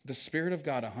that. The Spirit of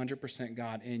God, 100%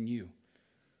 God in you.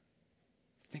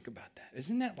 Think about that.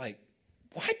 Isn't that like,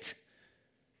 what?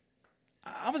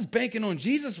 I was banking on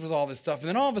Jesus with all this stuff, and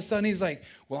then all of a sudden he's like,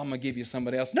 well, I'm going to give you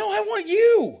somebody else. No, I want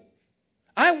you.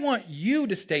 I want you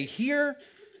to stay here.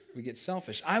 We get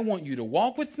selfish. I want you to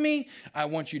walk with me. I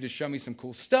want you to show me some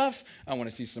cool stuff. I want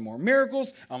to see some more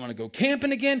miracles. I want to go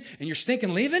camping again, and you're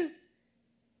stinking leaving?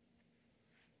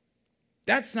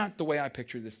 That's not the way I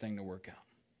picture this thing to work out.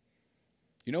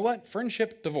 You know what?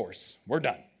 Friendship, divorce. We're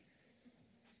done.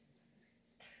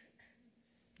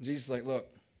 Jesus is like, look,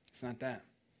 it's not that.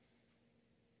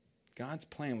 God's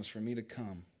plan was for me to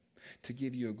come, to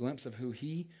give you a glimpse of who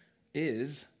he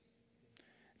is,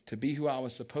 to be who I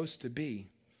was supposed to be,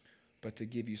 but to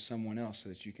give you someone else so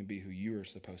that you can be who you are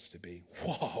supposed to be.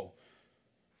 Whoa.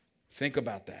 Think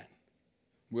about that.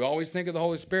 We always think of the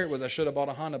Holy Spirit was I should have bought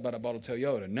a Honda, but I bought a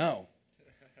Toyota. No.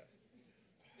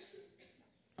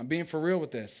 I'm being for real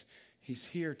with this. He's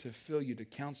here to fill you, to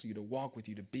counsel you, to walk with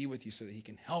you, to be with you so that he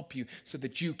can help you so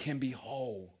that you can be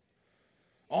whole.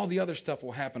 All the other stuff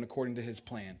will happen according to his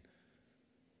plan.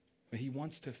 But he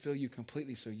wants to fill you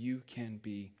completely so you can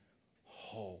be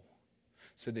whole.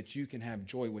 So that you can have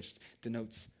joy, which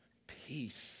denotes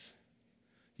peace.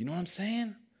 You know what I'm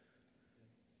saying?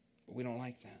 But we don't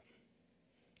like that.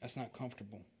 That's not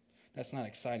comfortable. That's not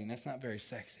exciting. That's not very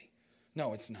sexy.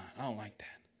 No, it's not. I don't like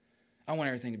that. I want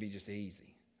everything to be just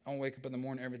easy. I want to wake up in the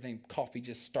morning, coffee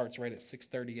just starts right at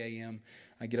 6:30 a.m.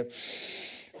 I get up,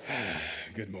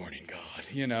 good morning, God,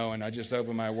 and I just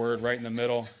open my word right in the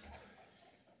middle.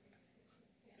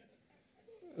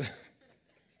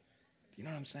 You know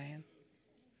what I'm saying?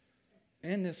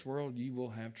 In this world, you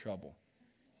will have trouble.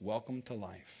 Welcome to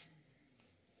life.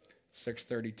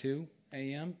 6:32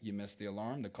 a.m., you missed the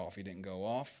alarm. The coffee didn't go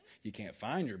off. You can't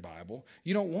find your Bible.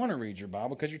 You don't want to read your Bible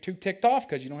because you're too ticked off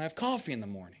because you don't have coffee in the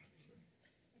morning.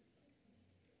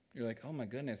 You're like, oh my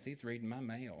goodness, he's reading my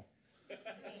mail.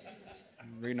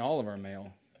 I'm reading all of our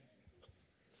mail.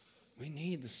 We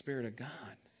need the Spirit of God.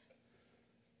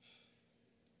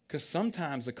 Because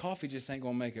sometimes the coffee just ain't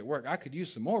going to make it work. I could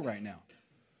use some more right now.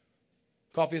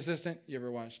 Coffee assistant, you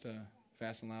ever watched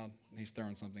Fast and Loud? He's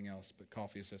throwing something else, but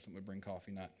coffee assistant would bring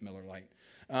coffee, not Miller Lite.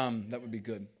 That would be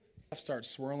good. Start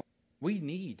swirling. We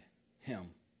need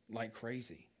him like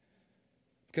crazy.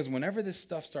 Because whenever this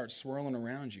stuff starts swirling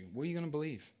around you, what are you going to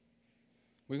believe?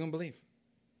 What are you going to believe?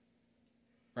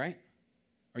 Right?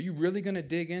 Are you really going to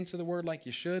dig into the word like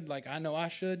you should, like I know I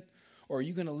should? Or are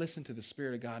you going to listen to the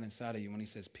Spirit of God inside of you when he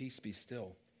says, peace, be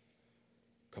still?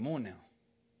 Come on now.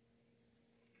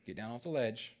 Get down off the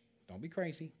ledge. Don't be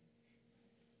crazy.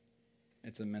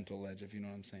 It's a mental ledge, if you know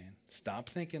what I'm saying. Stop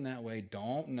thinking that way.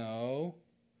 Don't know.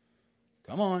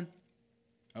 Come on.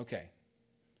 Okay.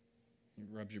 He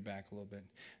rubs your back a little bit.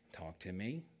 Talk to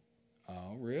me.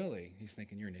 Oh, really? He's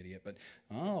thinking you're an idiot, but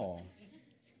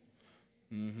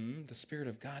The Spirit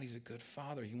of God, he's a good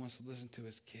father. He wants to listen to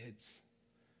his kids.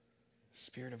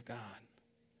 Spirit of God.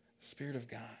 Spirit of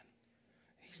God.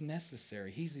 He's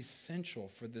necessary. He's essential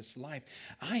for this life.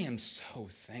 I am so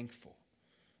thankful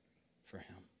for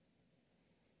him.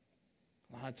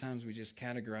 A lot of times we just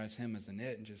categorize him as an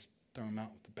it and just throw him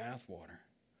out with the bathwater.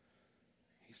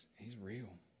 He's real.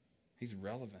 He's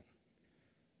relevant.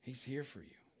 He's here for you.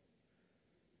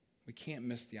 We can't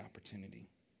miss the opportunity.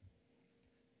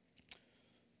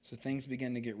 So things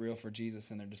begin to get real for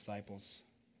Jesus and their disciples.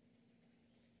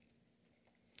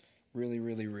 Really,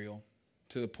 really real.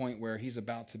 To the point where he's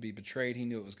about to be betrayed. He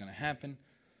knew it was going to happen.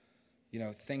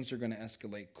 Things are going to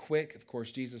escalate quick. Of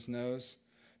course, Jesus knows.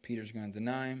 Peter's going to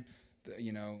deny him.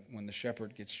 When the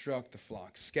shepherd gets struck, the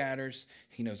flock scatters.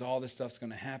 He knows all this stuff's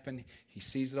going to happen. He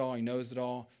sees it all. He knows it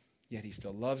all. Yet he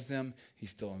still loves them. He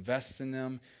still invests in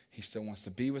them. He still wants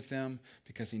to be with them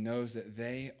because he knows that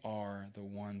they are the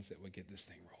ones that would get this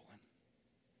thing rolling.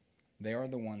 They are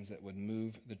the ones that would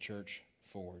move the church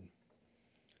forward.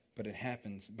 But it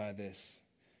happens by this.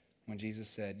 when Jesus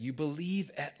said, "You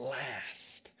believe at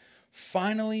last.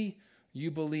 Finally,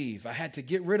 you believe." I had to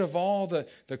get rid of all the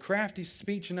crafty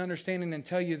speech and understanding and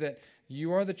tell you that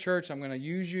you are the church. I'm going to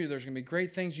use you. There's going to be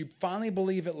great things. You finally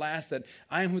believe at last that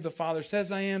I am who the Father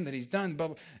says I am, that he's done. Blah,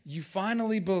 blah. You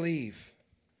finally believe.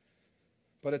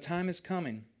 But a time is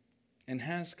coming and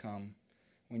has come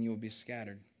when you will be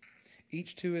scattered,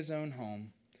 each to his own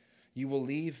home. You will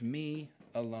leave me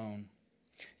alone.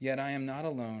 Yet I am not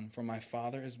alone, for my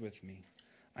Father is with me.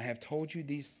 I have told you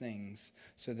these things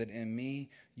so that in me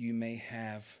you may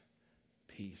have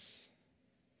peace.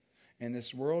 In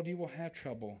this world you will have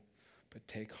trouble, but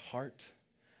take heart.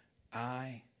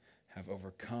 I have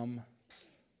overcome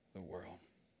the world.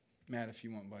 Matt, if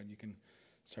you want, bud, you can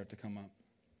start to come up.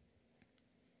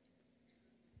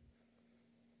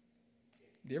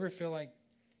 Do you ever feel like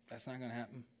that's not going to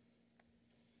happen?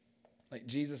 Like,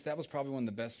 Jesus, that was probably one of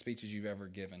the best speeches you've ever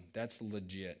given. That's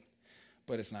legit.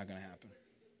 But it's not going to happen.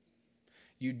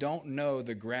 You don't know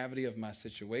the gravity of my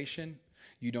situation.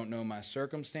 You don't know my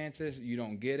circumstances. You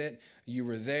don't get it. You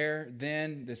were there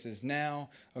then. This is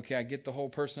now. Okay, I get the whole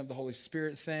person of the Holy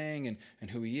Spirit thing and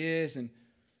who he is. And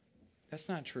that's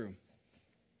not true.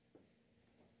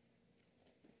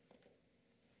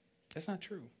 That's not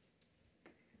true.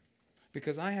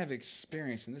 Because I have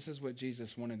experienced, and this is what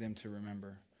Jesus wanted them to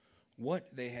remember,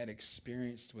 what they had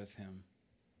experienced with him.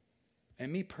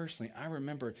 And me personally, I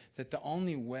remember that the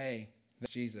only way that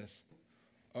Jesus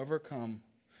overcome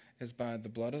is by the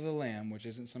blood of the Lamb, which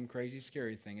isn't some crazy,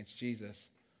 scary thing. It's Jesus,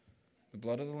 the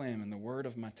blood of the Lamb and the word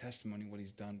of my testimony, what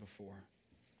he's done before.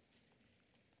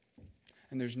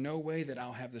 And there's no way that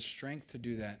I'll have the strength to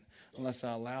do that unless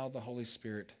I allow the Holy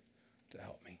Spirit to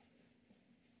help me.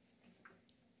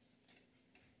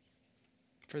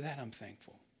 For that, I'm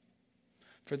thankful.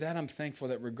 For that, I'm thankful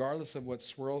that regardless of what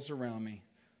swirls around me,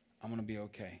 I'm going to be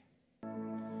okay.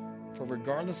 For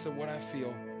regardless of what I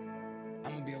feel,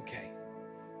 I'm going to be okay.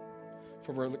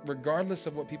 For regardless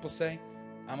of what people say,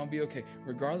 I'm going to be okay.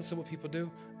 Regardless of what people do,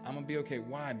 I'm going to be okay.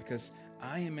 Why? Because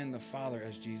I am in the Father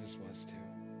as Jesus was too.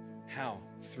 How?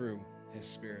 Through his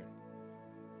Spirit.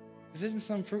 This isn't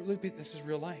some Fruit Loopy. This is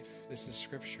real life. This is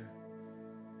Scripture.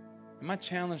 And my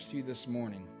challenge to you this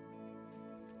morning,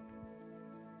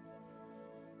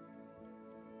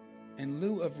 in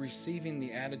lieu of receiving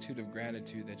the attitude of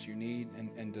gratitude that you need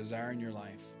and desire in your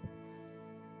life,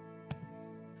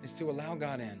 is to allow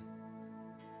God in.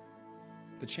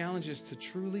 The challenge is to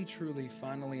truly, truly,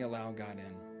 finally allow God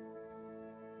in.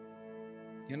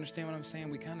 You understand what I'm saying?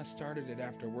 We kind of started it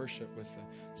after worship with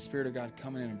the Spirit of God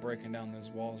coming in and breaking down those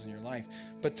walls in your life.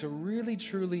 But to really,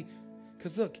 truly,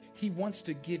 because look, he wants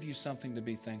to give you something to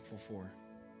be thankful for.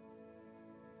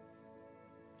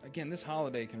 Again, this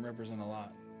holiday can represent a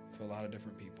lot to a lot of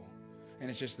different people. And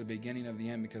it's just the beginning of the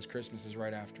end because Christmas is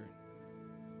right after it.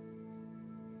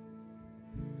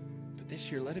 But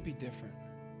this year, let it be different.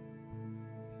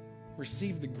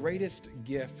 Receive the greatest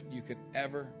gift you could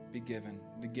ever be given,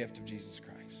 the gift of Jesus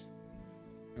Christ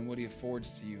and what he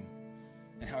affords to you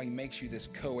and how he makes you this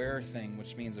co-heir thing,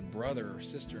 which means a brother or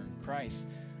sister in Christ,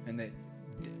 and that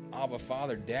Abba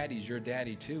Father, Daddy's your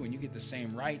daddy too, and you get the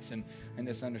same rights and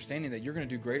this understanding that you're going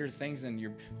to do greater things than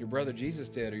your brother Jesus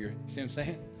did, or you see what I'm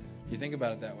saying? You think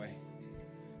about it that way.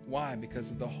 Why? Because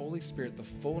of the Holy Spirit, the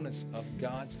fullness of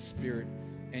God's Spirit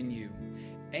in you.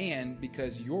 And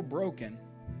because you're broken,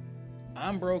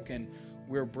 I'm broken,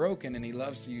 we're broken, and he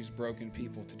loves to use broken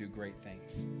people to do great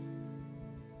things.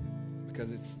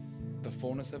 Because it's the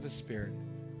fullness of his Spirit,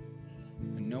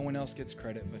 and no one else gets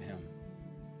credit but him.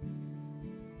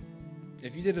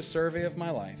 If you did a survey of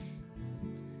my life,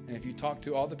 and if you talked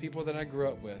to all the people that I grew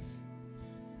up with,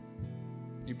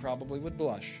 you probably would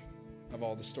blush of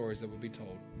all the stories that would be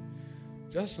told.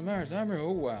 Justin Myers, I remember,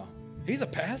 oh wow, he's a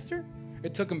pastor?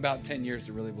 It took him about 10 years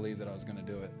to really believe that I was going to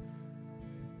do it.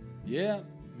 Yeah,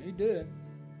 he did.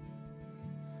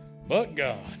 But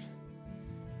God.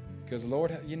 Because the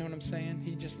Lord, you know what I'm saying?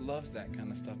 He just loves that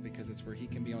kind of stuff because it's where he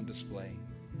can be on display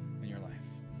in your life.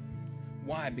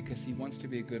 Why? Because he wants to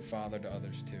be a good father to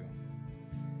others too.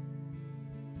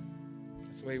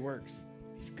 That's the way he works.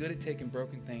 He's good at taking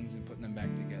broken things and putting them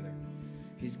back together.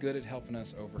 He's good at helping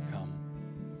us overcome.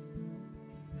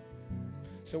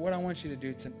 So what I want you to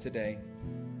do today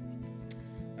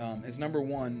is number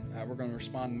one, we're going to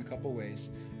respond in a couple ways.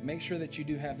 Make sure that you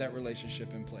do have that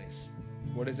relationship in place.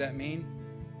 What does that mean?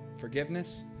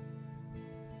 Forgiveness,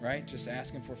 right? Just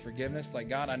asking for forgiveness. Like,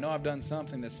 God, I know I've done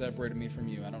something that separated me from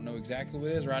you. I don't know exactly what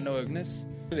it is, or I know it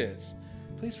is.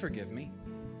 Please forgive me.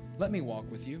 Let me walk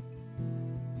with you.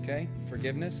 Okay?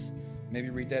 Forgiveness. Maybe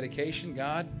rededication.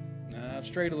 God, I've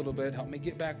strayed a little bit. Help me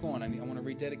get back on. I want to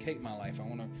rededicate my life. I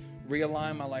want to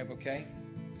realign my life, okay?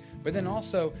 But then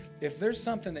also, if there's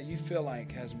something that you feel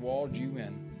like has walled you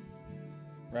in,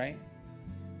 right?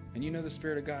 And you know the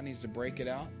Spirit of God needs to break it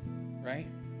out, right?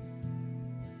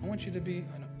 I want you to be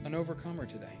an overcomer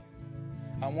today.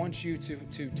 I want you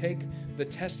to take the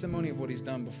testimony of what He's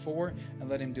done before and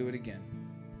let Him do it again.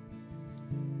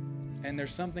 And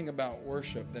there's something about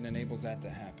worship that enables that to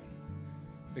happen.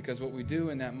 Because what we do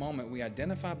in that moment, we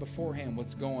identify beforehand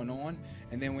what's going on,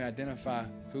 and then we identify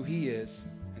who He is,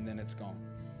 and then it's gone.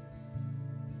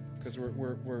 Because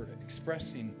we're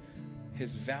expressing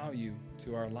His value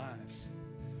to our lives.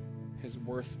 His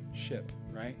worthship,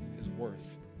 right? His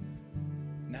worth.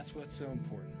 And that's what's so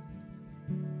important.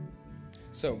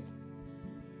 So,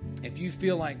 if you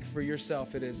feel like for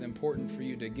yourself it is important for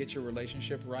you to get your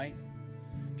relationship right,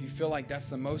 if you feel like that's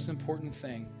the most important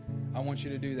thing, I want you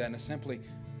to do that. And it's simply,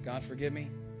 God, forgive me.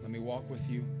 Let me walk with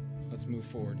you. Let's move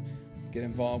forward. Get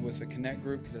involved with a connect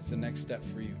group because that's the next step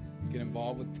for you. Get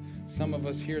involved with some of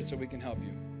us here so we can help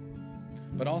you.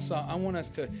 But also, I want us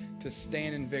to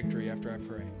stand in victory after I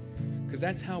pray, because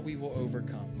that's how we will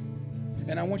overcome.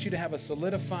 And I want you to have a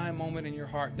solidifying moment in your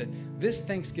heart that this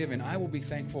Thanksgiving, I will be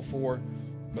thankful for,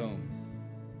 boom.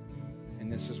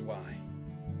 And this is why.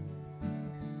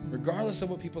 Regardless of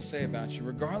what people say about you,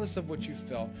 regardless of what you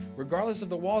felt, regardless of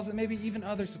the walls that maybe even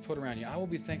others have put around you, I will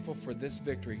be thankful for this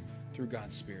victory through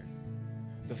God's Spirit,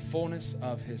 the fullness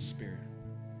of His Spirit.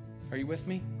 Are you with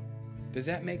me? Does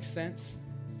that make sense?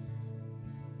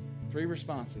 3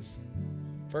 responses.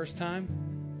 First time,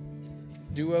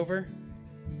 do-over,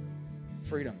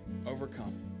 freedom,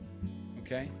 overcome.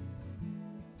 Okay?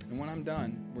 And when I'm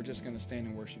done, we're just going to stand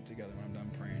and worship together when I'm done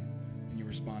praying. And you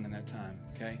respond in that time.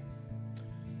 Okay?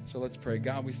 So let's pray.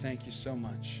 God, we thank you so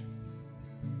much.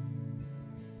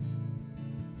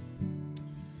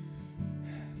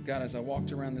 God, as I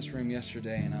walked around this room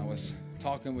yesterday and I was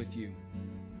talking with you,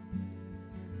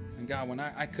 and God, when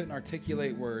I couldn't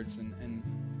articulate words and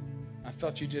I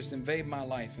felt you just invade my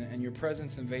life and your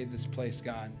presence invade this place,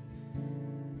 God,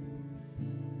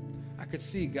 I could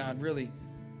see, God, really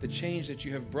the change that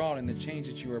you have brought and the change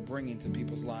that you are bringing to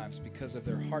people's lives because of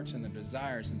their hearts and their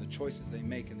desires and the choices they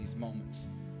make in these moments.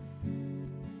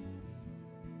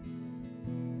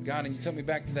 God, and you took me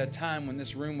back to that time when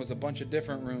this room was a bunch of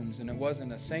different rooms and it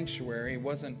wasn't a sanctuary. It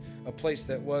wasn't a place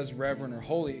that was reverent or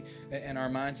holy in our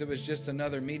minds. It was just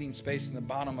another meeting space in the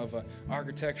bottom of an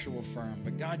architectural firm.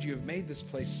 But God, you have made this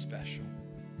place special.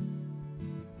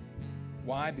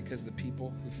 Why? Because the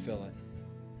people who fill it.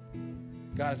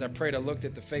 God, as I prayed, I looked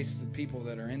at the faces of the people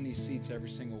that are in these seats every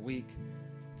single week.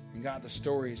 And God, the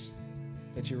stories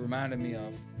that you reminded me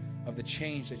of the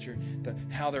change that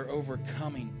how they're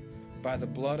overcoming by the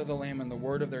blood of the Lamb and the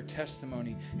word of their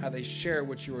testimony, how they share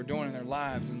what you are doing in their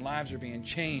lives, and lives are being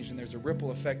changed, and there's a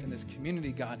ripple effect in this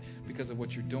community, God, because of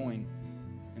what you're doing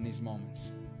in these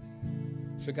moments.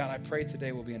 So, God, I pray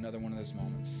today will be another one of those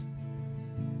moments.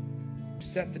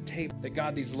 Set the table, that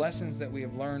God, these lessons that we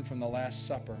have learned from the Last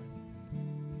Supper,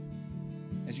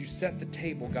 as you set the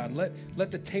table, God,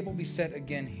 let the table be set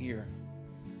again here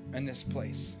in this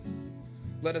place.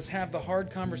 Let us have the hard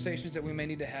conversations that we may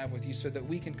need to have with you so that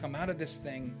we can come out of this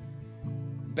thing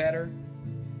better,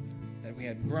 that we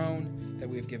had grown, that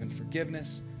we have given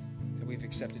forgiveness, that we've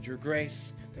accepted your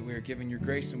grace, that we are given your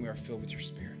grace and we are filled with your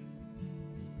Spirit.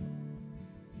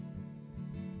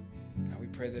 God, we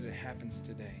pray that it happens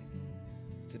today.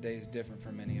 Today is different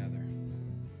from any other.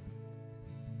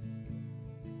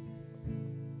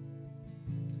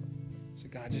 So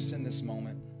God, just in this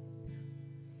moment,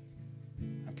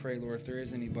 I pray, Lord, if there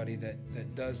is anybody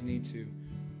that does need to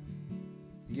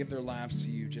give their lives to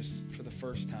you just for the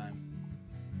first time,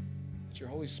 that your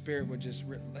Holy Spirit would just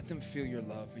let them feel your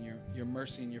love and your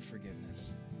mercy and your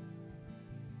forgiveness.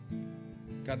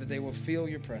 God, that they will feel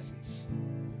your presence.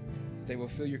 That they will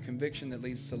feel your conviction that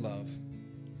leads to love.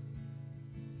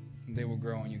 And they will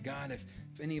grow in you. God, if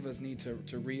any of us need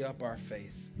to re-up our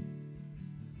faith,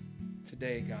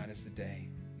 today, God, is the day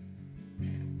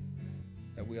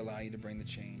that we allow you to bring the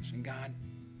change. And God,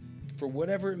 for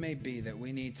whatever it may be that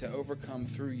we need to overcome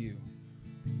through you,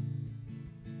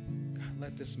 God,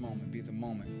 let this moment be the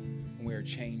moment when we are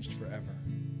changed forever.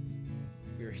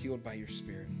 We are healed by your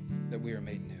Spirit, that we are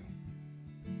made new.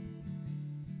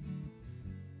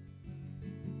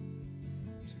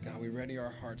 So God, we ready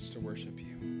our hearts to worship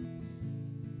you.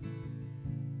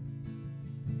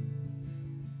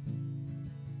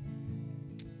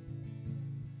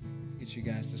 Get you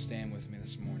guys to stand with me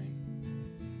this morning.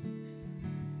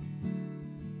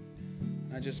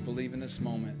 I just believe in this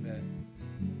moment that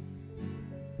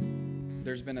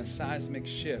there's been a seismic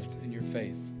shift in your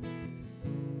faith.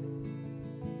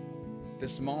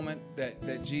 This moment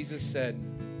that Jesus said,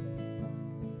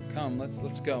 come,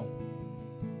 let's go.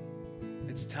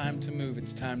 It's time to move.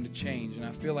 It's time to change. And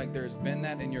I feel like there's been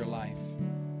that in your life.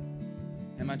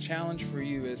 And my challenge for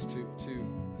you is to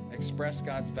express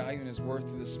God's value and his worth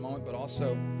through this moment, but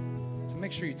also to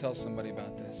make sure you tell somebody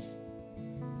about this.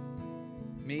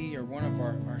 Me or one of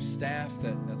our staff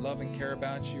that love and care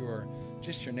about you, or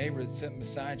just your neighbor that's sitting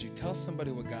beside you, tell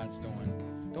somebody what God's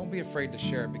doing. Don't be afraid to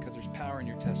share it, because there's power in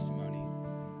your testimony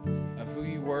of who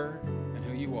you were and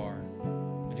who you are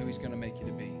and who he's going to make you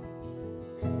to be.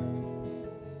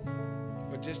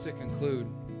 But just to conclude,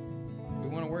 we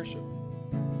want to worship.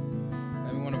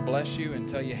 And we want to bless you and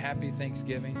tell you happy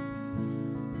Thanksgiving.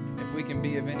 If we can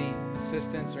be of any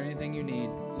assistance or anything you need,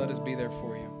 let us be there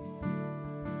for you.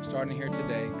 Starting here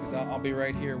today, because I'll be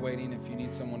right here waiting if you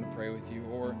need someone to pray with you,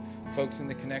 or folks in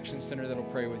the Connection Center that'll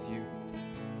pray with you.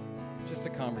 Just a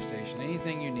conversation.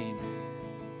 Anything you need,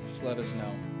 just let us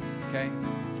know. Okay?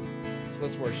 So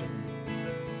let's worship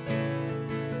him.